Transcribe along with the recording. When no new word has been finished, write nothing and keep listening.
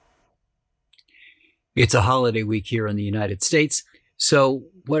It's a holiday week here in the United States. So,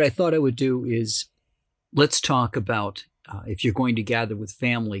 what I thought I would do is let's talk about if you're going to gather with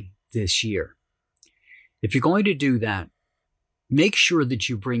family this year. If you're going to do that, make sure that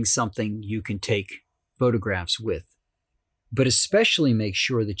you bring something you can take photographs with, but especially make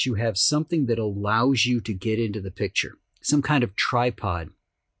sure that you have something that allows you to get into the picture, some kind of tripod,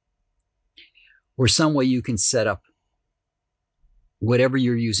 or some way you can set up whatever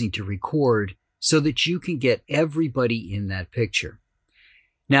you're using to record so that you can get everybody in that picture.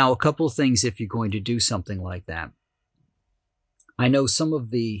 Now, a couple of things if you're going to do something like that. I know some of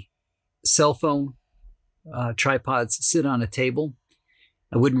the cell phone tripods sit on a table.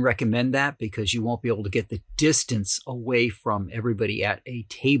 I wouldn't recommend that because you won't be able to get the distance away from everybody at a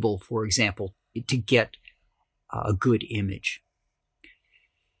table, for example, to get a good image.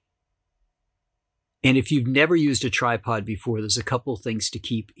 And if you've never used a tripod before, there's a couple of things to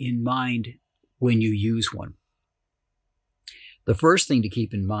keep in mind when you use one. The first thing to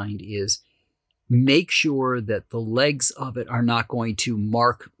keep in mind is make sure that the legs of it are not going to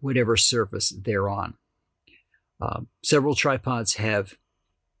mark whatever surface they're on. Several tripods have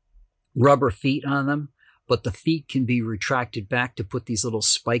rubber feet on them, but the feet can be retracted back to put these little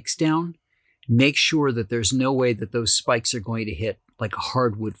spikes down. Make sure that there's no way that those spikes are going to hit like a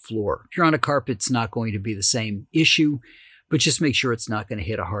hardwood floor. If you're on a carpet, it's not going to be the same issue, but just make sure it's not going to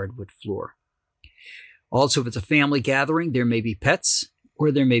hit a hardwood floor. Also, if it's a family gathering, there may be pets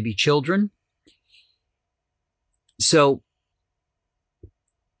or there may be children. So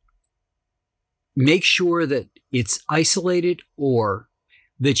make sure that it's isolated or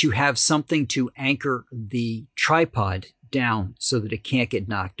that you have something to anchor the tripod down so that it can't get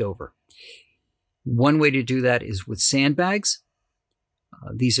knocked over. One way to do that is with sandbags.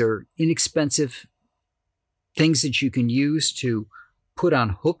 These are inexpensive things that you can use to put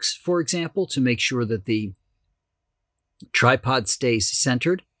on hooks, for example, to make sure that the tripod stays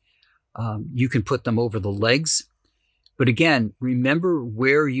centered. You can put them over the legs. But again, remember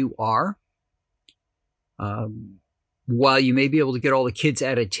where you are. While you may be able to get all the kids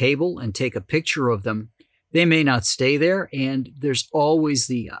at a table and take a picture of them, they may not stay there. And there's always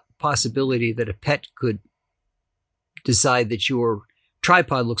the possibility that a pet could decide that your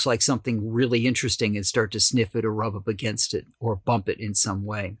tripod looks like something really interesting and start to sniff it or rub up against it or bump it in some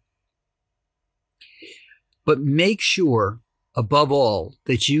way. But make sure, above all,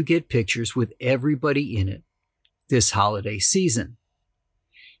 that you get pictures with everybody in it this holiday season.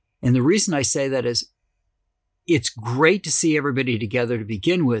 And the reason I say that is it's great to see everybody together to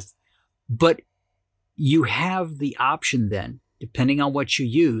begin with, but you have the option then, depending on what you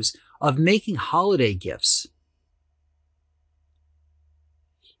use, of making holiday gifts.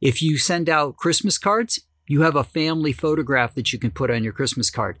 If you send out Christmas cards, you have a family photograph that you can put on your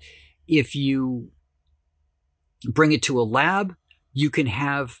Christmas card. If you bring it to a lab, you can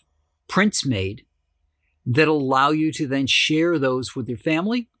have prints made that allow you to then share those with your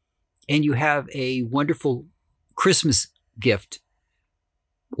family, and you have a wonderful Christmas gift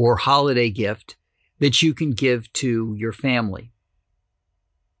or holiday gift that you can give to your family.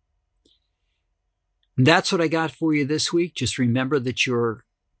 And that's what I got for you this week. Just remember that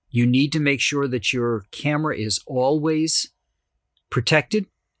you need to make sure that your camera is always protected,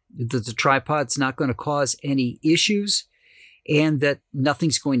 that the tripod's not going to cause any issues, and that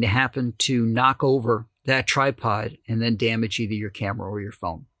nothing's going to happen to knock over that tripod and then damage either your camera or your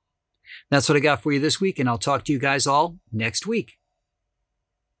phone. That's what I got for you this week, and I'll talk to you guys all next week.